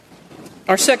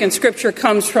Our second scripture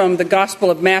comes from the Gospel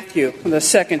of Matthew, the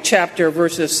second chapter,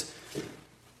 verses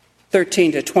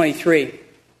 13 to 23.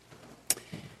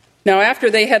 Now,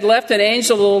 after they had left, an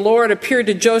angel of the Lord appeared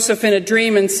to Joseph in a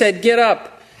dream and said, "Get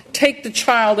up, take the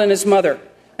child and his mother,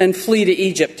 and flee to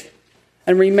Egypt,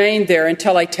 and remain there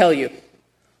until I tell you.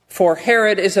 For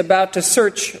Herod is about to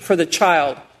search for the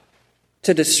child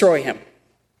to destroy him."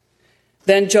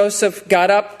 Then Joseph got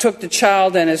up, took the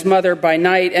child and his mother by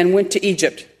night, and went to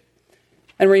Egypt,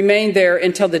 and remained there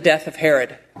until the death of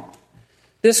Herod.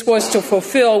 This was to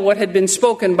fulfill what had been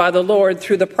spoken by the Lord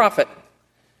through the prophet,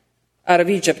 "Out of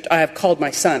Egypt I have called my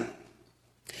son."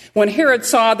 When Herod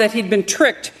saw that he'd been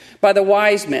tricked by the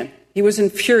wise men, he was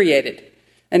infuriated,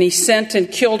 and he sent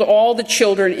and killed all the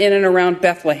children in and around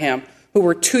Bethlehem who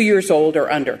were 2 years old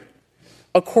or under,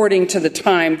 according to the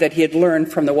time that he had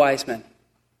learned from the wise men.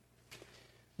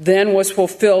 Then was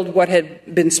fulfilled what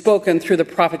had been spoken through the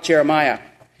prophet Jeremiah.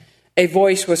 A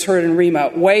voice was heard in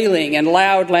Ramah, wailing and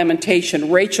loud lamentation,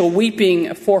 Rachel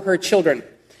weeping for her children.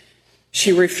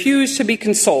 She refused to be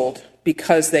consoled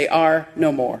because they are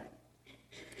no more.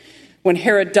 When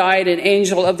Herod died, an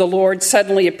angel of the Lord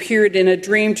suddenly appeared in a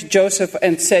dream to Joseph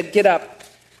and said, "Get up,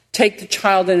 take the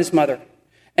child and his mother,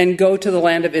 and go to the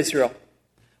land of Israel,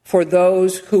 for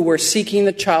those who were seeking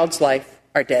the child's life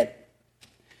are dead."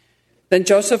 Then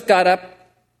Joseph got up,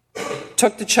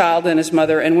 took the child and his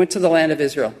mother, and went to the land of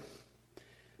Israel.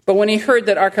 But when he heard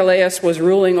that Archelaus was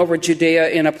ruling over Judea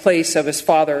in a place of his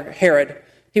father Herod,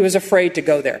 he was afraid to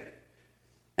go there.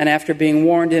 And after being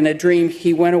warned in a dream,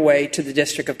 he went away to the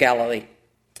district of Galilee.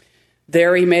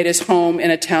 There he made his home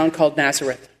in a town called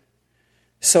Nazareth,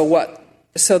 so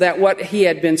that what he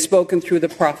had been spoken through the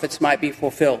prophets might be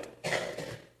fulfilled.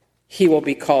 He will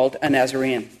be called a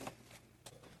Nazarene.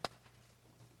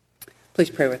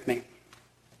 Please pray with me.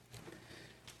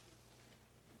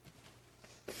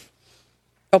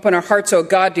 Open our hearts, O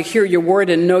God, to hear your word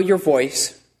and know your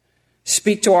voice.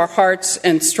 Speak to our hearts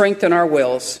and strengthen our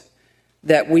wills,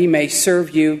 that we may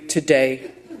serve you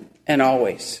today and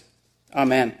always.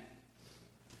 Amen.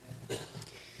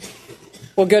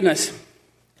 Well, goodness,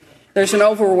 there's an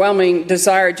overwhelming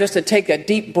desire just to take a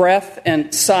deep breath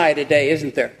and sigh today,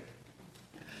 isn't there?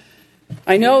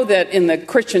 I know that in the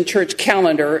Christian church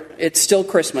calendar, it's still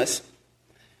Christmas,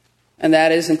 and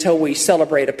that is until we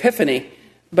celebrate Epiphany.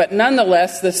 But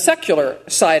nonetheless, the secular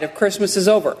side of Christmas is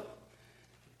over,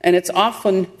 and it's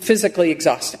often physically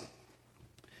exhausting.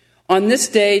 On this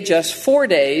day, just 4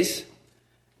 days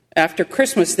after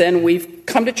Christmas, then, we've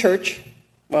come to church.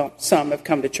 Well, some have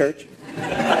come to church.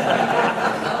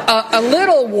 A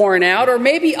little worn out, or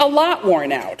maybe a lot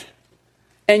worn out,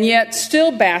 and yet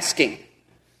still basking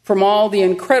from all the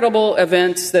incredible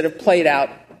events that have played out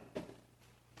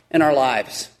in our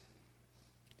lives.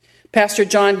 Pastor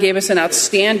John gave us an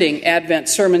outstanding Advent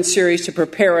sermon series to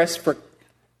prepare us for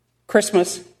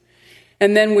Christmas.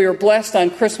 And then we were blessed on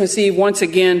Christmas Eve once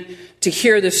again to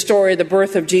hear the story of the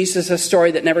birth of Jesus, a story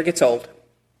that never gets old.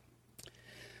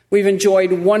 We've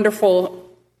enjoyed wonderful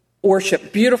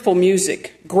worship, beautiful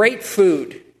music, great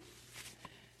food,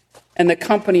 and the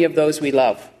company of those we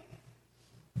love.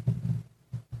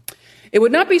 It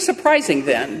would not be surprising,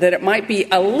 then, that it might be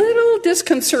a little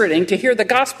disconcerting to hear the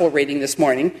gospel reading this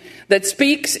morning that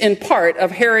speaks in part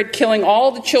of Herod killing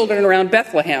all the children around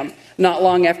Bethlehem not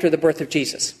long after the birth of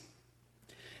Jesus.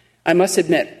 I must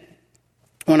admit,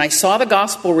 when I saw the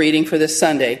gospel reading for this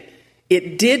Sunday,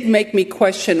 it did make me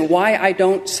question why I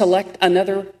don't select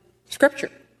another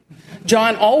scripture.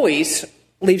 John always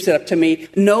leaves it up to me.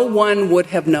 No one would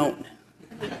have known.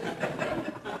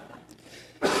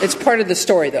 It's part of the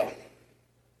story, though.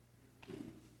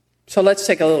 So let's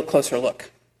take a little closer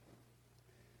look.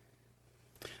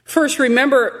 First,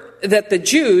 remember that the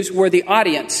Jews were the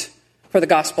audience for the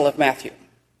Gospel of Matthew.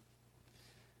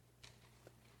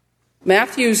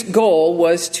 Matthew's goal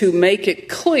was to make it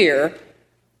clear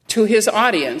to his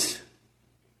audience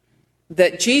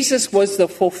that Jesus was the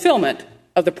fulfillment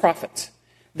of the prophets,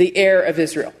 the heir of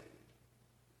Israel.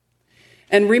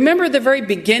 And remember the very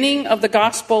beginning of the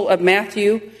Gospel of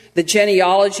Matthew, the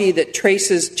genealogy that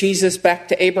traces Jesus back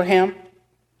to Abraham?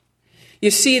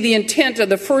 You see, the intent of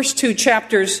the first 2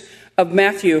 chapters of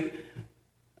Matthew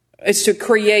is to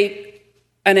create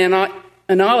an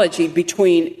analogy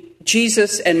between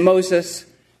Jesus and Moses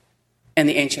and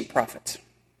the ancient prophets.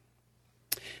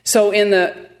 So in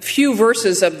the few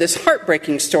verses of this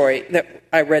heartbreaking story that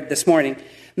I read this morning,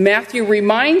 Matthew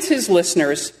reminds his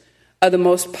listeners of the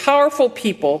most powerful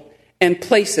people and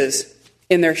places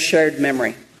in their shared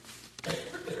memory.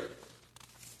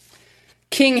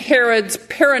 King Herod's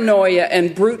paranoia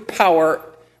and brute power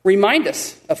remind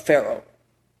us of Pharaoh.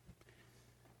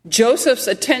 Joseph's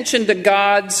attention to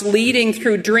God's leading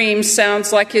through dreams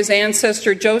sounds like his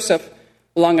ancestor Joseph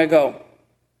long ago.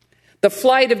 The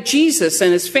flight of Jesus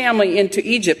and his family into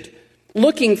Egypt,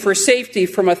 looking for safety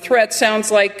from a threat,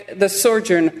 sounds like the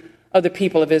sojourn of the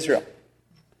people of Israel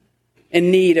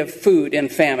in need of food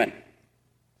and famine.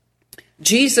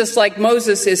 Jesus, like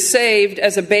Moses, is saved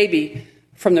as a baby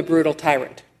from the brutal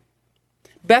tyrant.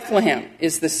 Bethlehem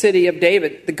is the city of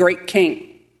David, the great king.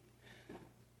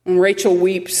 And Rachel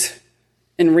weeps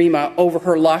in Ramah over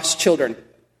her lost children,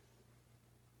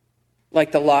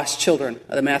 like the lost children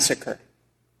of the massacre.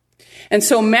 And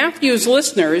so Matthew's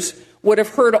listeners would have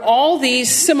heard all these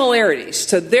similarities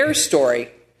to their story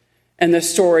and the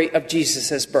story of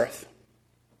Jesus' birth.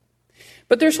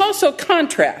 But there's also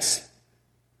contrast,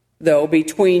 though,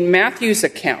 between Matthew's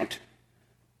account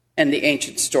and the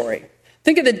ancient story.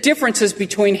 Think of the differences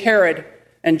between Herod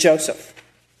and Joseph.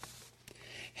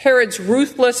 Herod's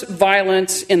ruthless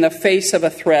violence in the face of a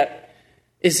threat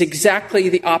is exactly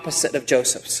the opposite of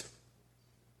Joseph's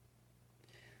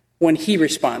when he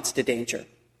responds to danger.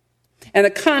 And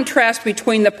the contrast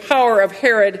between the power of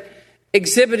Herod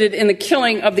exhibited in the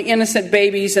killing of the innocent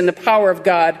babies and the power of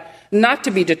God not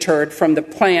to be deterred from the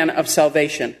plan of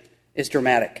salvation is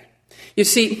dramatic. You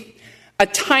see, a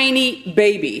tiny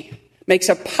baby makes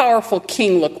a powerful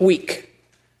king look weak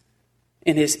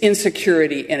in his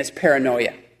insecurity and his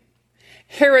paranoia.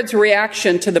 Herod's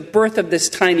reaction to the birth of this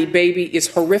tiny baby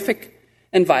is horrific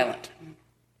and violent.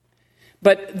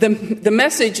 But the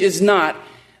message is not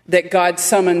that God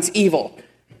summons evil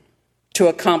to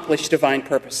accomplish divine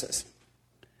purposes.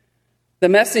 The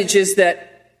message is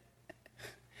that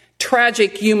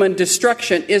tragic human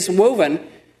destruction is woven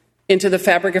into the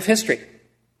fabric of history,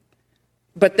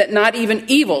 but that not even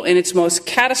evil in its most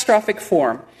catastrophic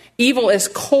form, evil as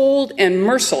cold and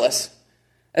merciless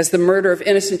as the murder of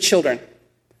innocent children,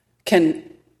 can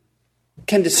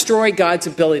destroy God's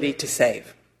ability to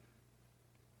save.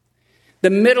 The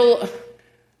middle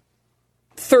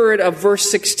third of verse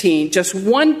 16, just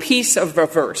one piece of a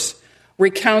verse,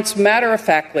 recounts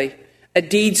matter-of-factly a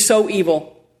deed so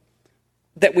evil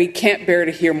that we can't bear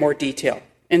to hear more detail.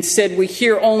 Instead, we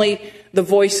hear only the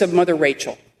voice of Mother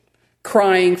Rachel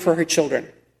crying for her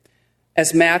children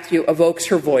as Matthew evokes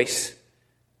her voice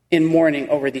in mourning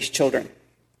over these children.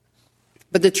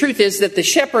 But the truth is that the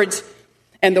shepherds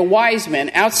and the wise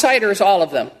men, outsiders, all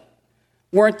of them,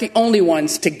 weren't the only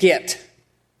ones to get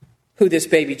who this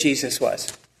baby Jesus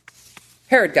was.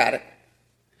 Herod got it.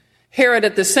 Herod,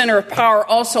 at the center of power,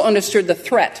 also understood the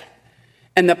threat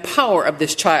and the power of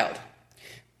this child,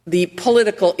 the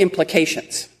political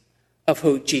implications of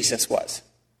who Jesus was.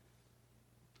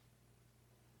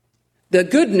 The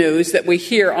good news that we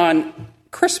hear on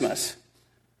Christmas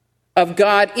of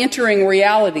God entering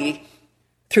reality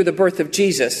through the birth of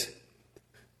Jesus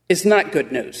is not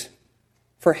good news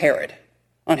for Herod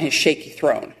on his shaky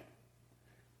throne.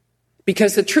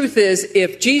 Because the truth is,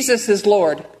 if Jesus is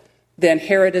Lord, then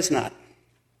Herod is not.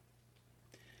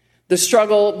 The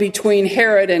struggle between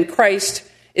Herod and Christ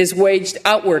is waged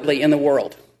outwardly in the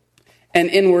world and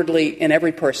inwardly in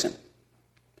every person.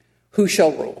 Who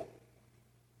shall rule?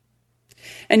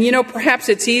 And perhaps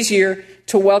it's easier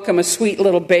to welcome a sweet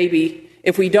little baby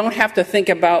if we don't have to think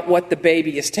about what the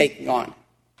baby is taking on.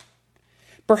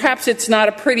 Perhaps it's not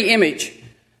a pretty image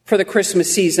for the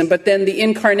Christmas season, but then the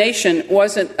incarnation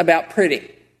wasn't about pretty.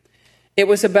 It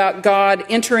was about God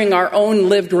entering our own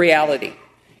lived reality,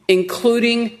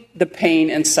 including the pain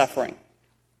and suffering.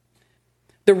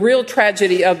 The real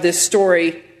tragedy of this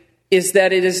story is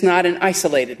that it is not an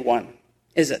isolated one,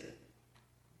 is it?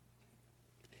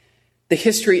 The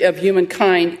history of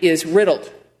humankind is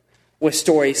riddled with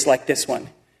stories like this one,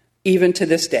 even to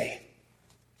this day.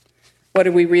 What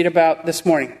did we read about this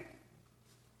morning?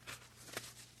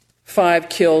 5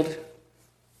 killed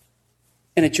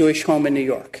in a Jewish home in New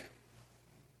York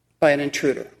by an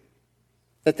intruder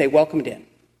that they welcomed in.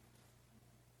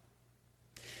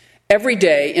 Every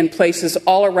day, in places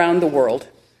all around the world,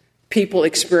 people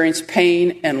experience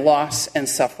pain and loss and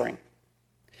suffering.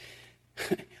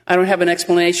 I don't have an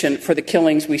explanation for the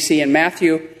killings we see in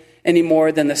Matthew any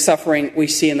more than the suffering we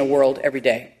see in the world every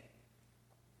day.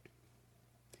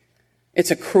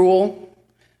 It's a cruel,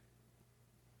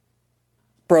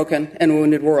 broken, and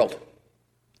wounded world.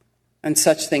 And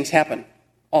such things happen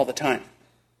all the time.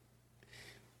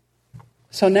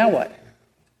 So now what?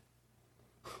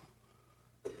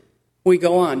 We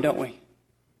go on, don't we?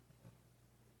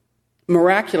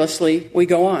 Miraculously, we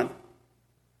go on.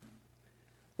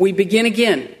 We begin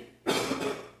again,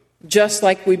 just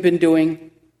like we've been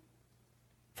doing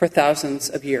for thousands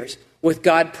of years, with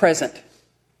God present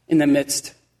in the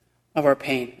midst of our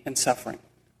pain and suffering.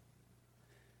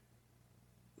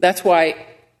 That's why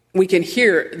we can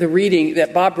hear the reading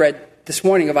that Bob read this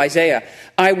morning of Isaiah.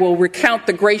 I will recount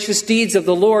the gracious deeds of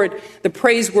the Lord, the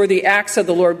praiseworthy acts of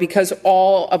the Lord, because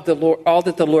all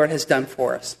that the Lord has done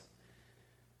for us.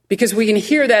 Because we can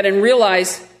hear that and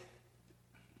realize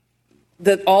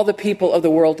that all the people of the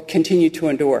world continue to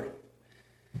endure.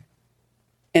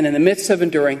 And in the midst of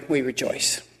enduring, we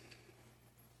rejoice.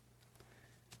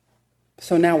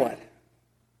 So now what?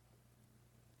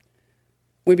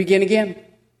 We begin again.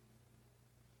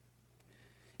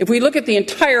 If we look at the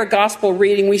entire gospel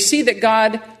reading, we see that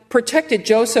God protected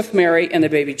Joseph, Mary, and the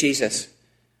baby Jesus.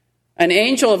 An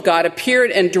angel of God appeared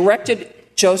and directed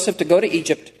Joseph to go to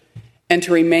Egypt and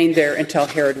to remain there until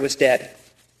Herod was dead.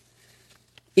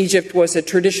 Egypt was a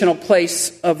traditional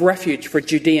place of refuge for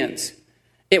Judeans.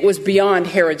 It was beyond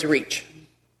Herod's reach.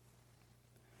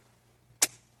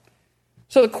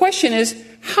 So the question is,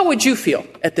 how would you feel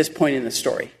at this point in the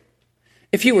story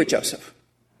if you were Joseph?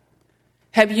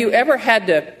 Have you ever had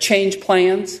to change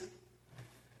plans,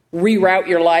 reroute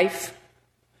your life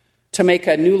to make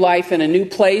a new life in a new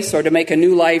place or to make a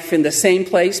new life in the same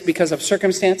place because of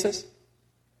circumstances?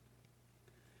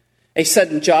 A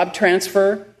sudden job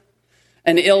transfer,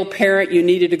 an ill parent you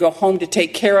needed to go home to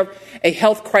take care of, a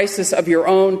health crisis of your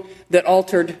own that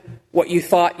altered what you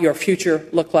thought your future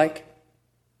looked like?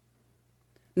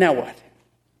 Now what?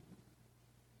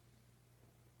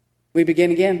 We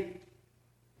begin again.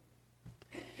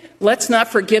 Let's not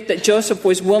forget that Joseph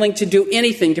was willing to do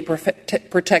anything to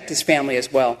protect his family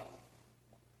as well.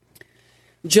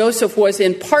 Joseph was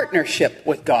in partnership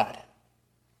with God.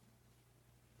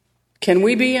 Can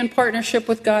we be in partnership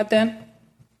with God then?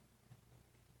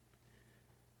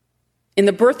 In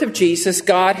the birth of Jesus,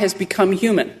 God has become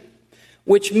human,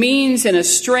 which means in a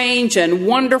strange and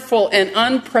wonderful and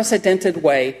unprecedented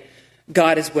way,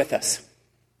 God is with us.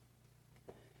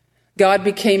 God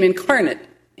became incarnate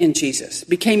in Jesus,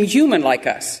 became human like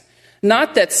us.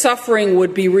 Not that suffering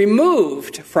would be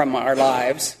removed from our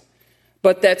lives,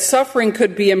 but that suffering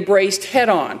could be embraced head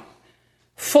on,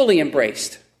 fully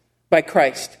embraced by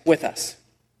Christ with us.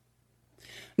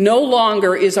 No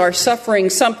longer is our suffering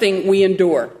something we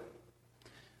endure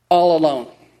all alone.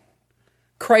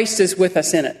 Christ is with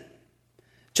us in it.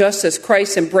 Just as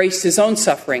Christ embraced his own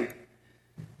suffering,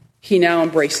 he now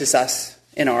embraces us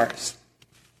in ours.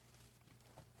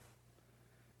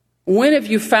 When have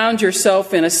you found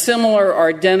yourself in a similar or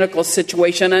identical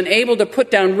situation, unable to put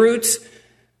down roots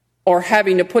or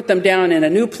having to put them down in a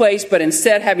new place, but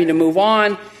instead having to move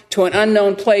on to an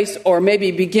unknown place or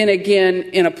maybe begin again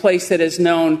in a place that is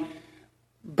known,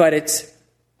 but it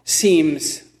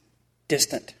seems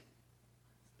distant?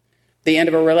 The end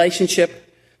of a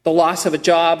relationship, the loss of a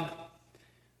job,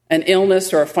 an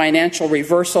illness or a financial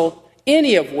reversal,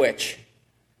 any of which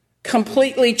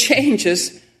completely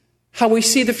changes how we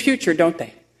see the future, don't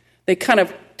they? They kind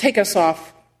of take us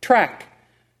off track,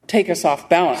 take us off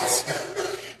balance.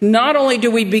 Not only do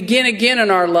we begin again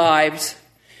in our lives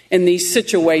in these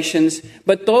situations,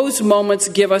 but those moments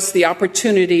give us the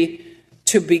opportunity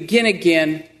to begin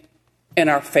again in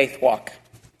our faith walk.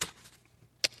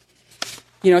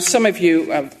 You know, some of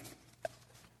you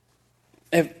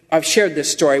I've shared this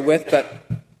story with, but,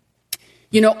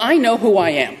 you know, I know who I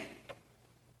am.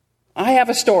 I have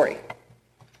a story.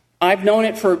 I've known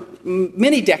it for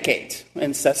many decades,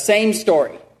 and it's the same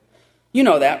story. You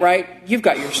know that, right? You've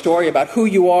got your story about who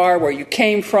you are, where you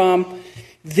came from.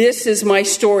 This is my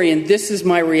story, and this is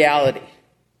my reality.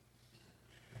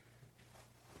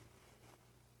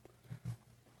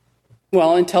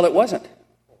 Well, until it wasn't.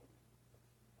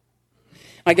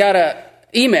 I got an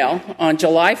email on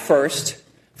July 1st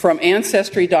from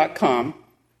Ancestry.com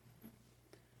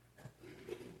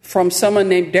from someone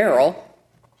named Daryl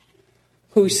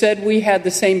who said we had the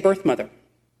same birth mother.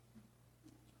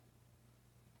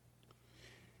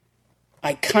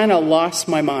 I kind of lost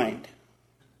my mind.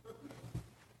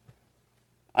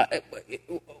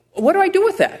 What do I do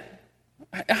with that?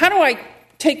 How do I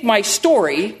take my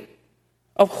story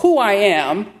of who I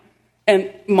am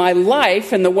and my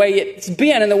life and the way it's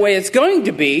been and the way it's going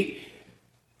to be?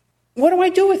 What do I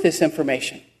do with this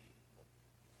information?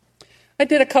 I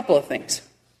did a couple of things.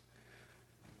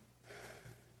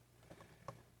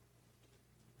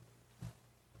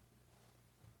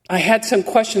 I had some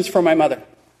questions for my mother.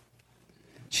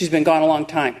 She's been gone a long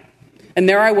time. And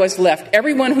there I was left.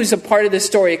 Everyone who's a part of this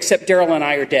story except Daryl and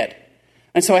I are dead.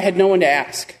 And so I had no one to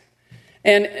ask.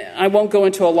 And I won't go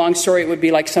into a long story. It would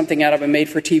be like something out of a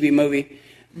made-for-TV movie.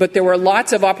 But there were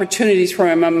lots of opportunities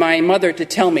for my mother to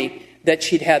tell me that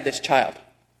she'd had this child.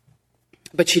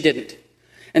 But she didn't.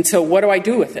 And so what do I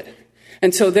do with it?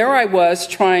 And so there I was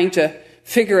trying to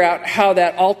figure out how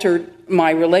that altered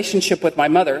my relationship with my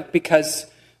mother because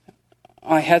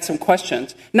I had some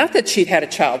questions. Not that she'd had a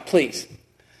child, please.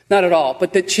 Not at all,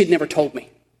 but that she'd never told me.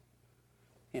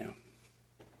 You know.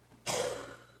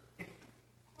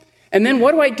 And then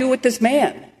what do I do with this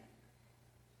man?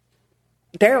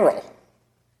 Daryl,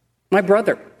 my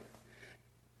brother.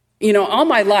 You know, all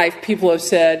my life, people have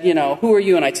said, you know, who are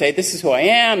you? And I'd say, this is who I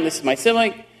am, this is my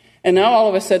sibling. And now all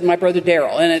of a sudden, my brother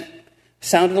Daryl. And it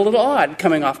sounded a little odd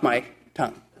coming off my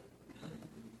tongue.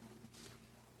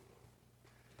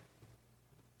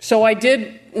 So I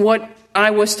did what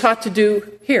I was taught to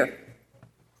do here.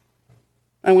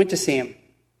 I went to see him.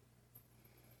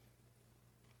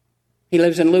 He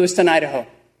lives in Lewiston, Idaho.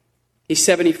 He's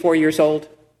 74 years old.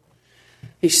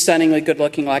 He's stunningly good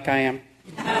looking like I am.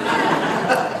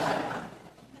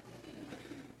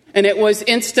 And it was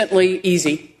instantly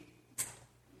easy,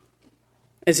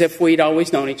 as if we'd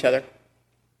always known each other.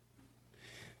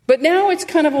 But now it's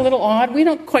kind of a little odd. We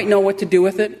don't quite know what to do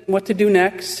with it, what to do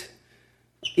next.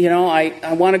 You know,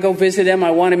 I want to go visit him.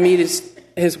 I want to meet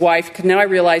his wife. 'Cause now I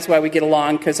realize why we get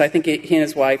along, because I think he and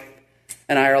his wife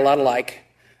and I are a lot alike.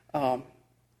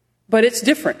 But it's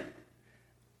different.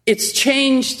 It's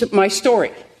changed my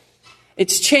story.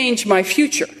 It's changed my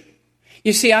future.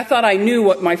 You see, I thought I knew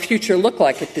what my future looked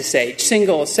like at this age.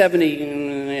 Single,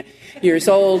 70 years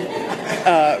old,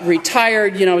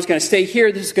 retired. You know, I was going to stay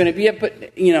here. This is going to be it.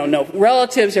 But, you know, no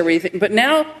relatives, everything. But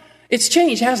now it's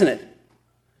changed, hasn't it?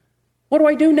 What do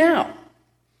I do now?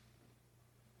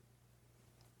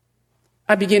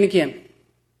 I begin again.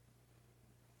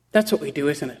 That's what we do,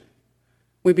 isn't it?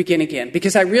 We begin again.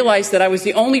 Because I realized that I was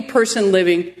the only person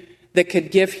living that could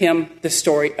give him the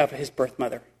story of his birth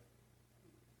mother.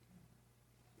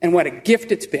 And what a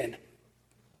gift it's been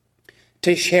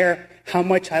to share how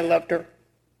much I loved her.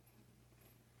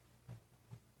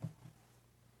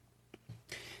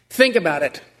 Think about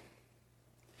it.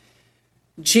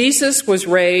 Jesus was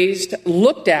raised,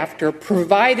 looked after,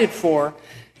 provided for,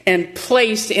 and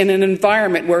placed in an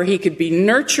environment where he could be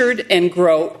nurtured and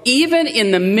grow, even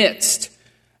in the midst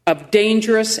of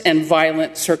dangerous and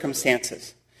violent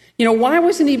circumstances. You know, why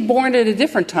wasn't he born at a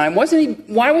different time?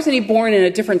 Why wasn't he born in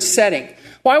a different setting?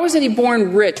 Why wasn't he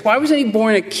born rich? Why wasn't he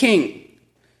born a king?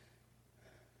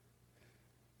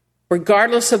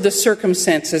 Regardless of the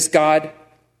circumstances, God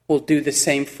will do the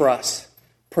same for us.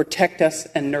 Protect us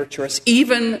and nurture us,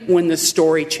 even when the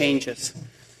story changes.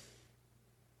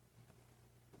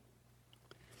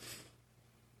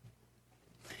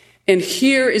 And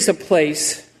here is a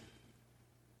place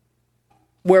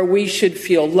where we should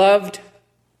feel loved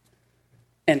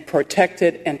and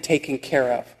protected and taken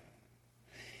care of.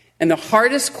 And the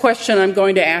hardest question I'm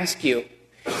going to ask you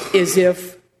is,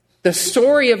 if the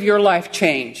story of your life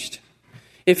changed,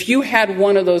 if you had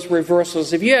one of those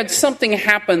reversals, if you had something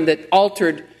happen that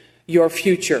altered your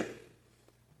future,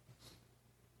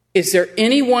 is there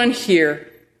anyone here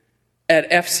at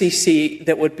FCC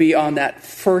that would be on that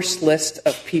first list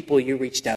of people you reached out to?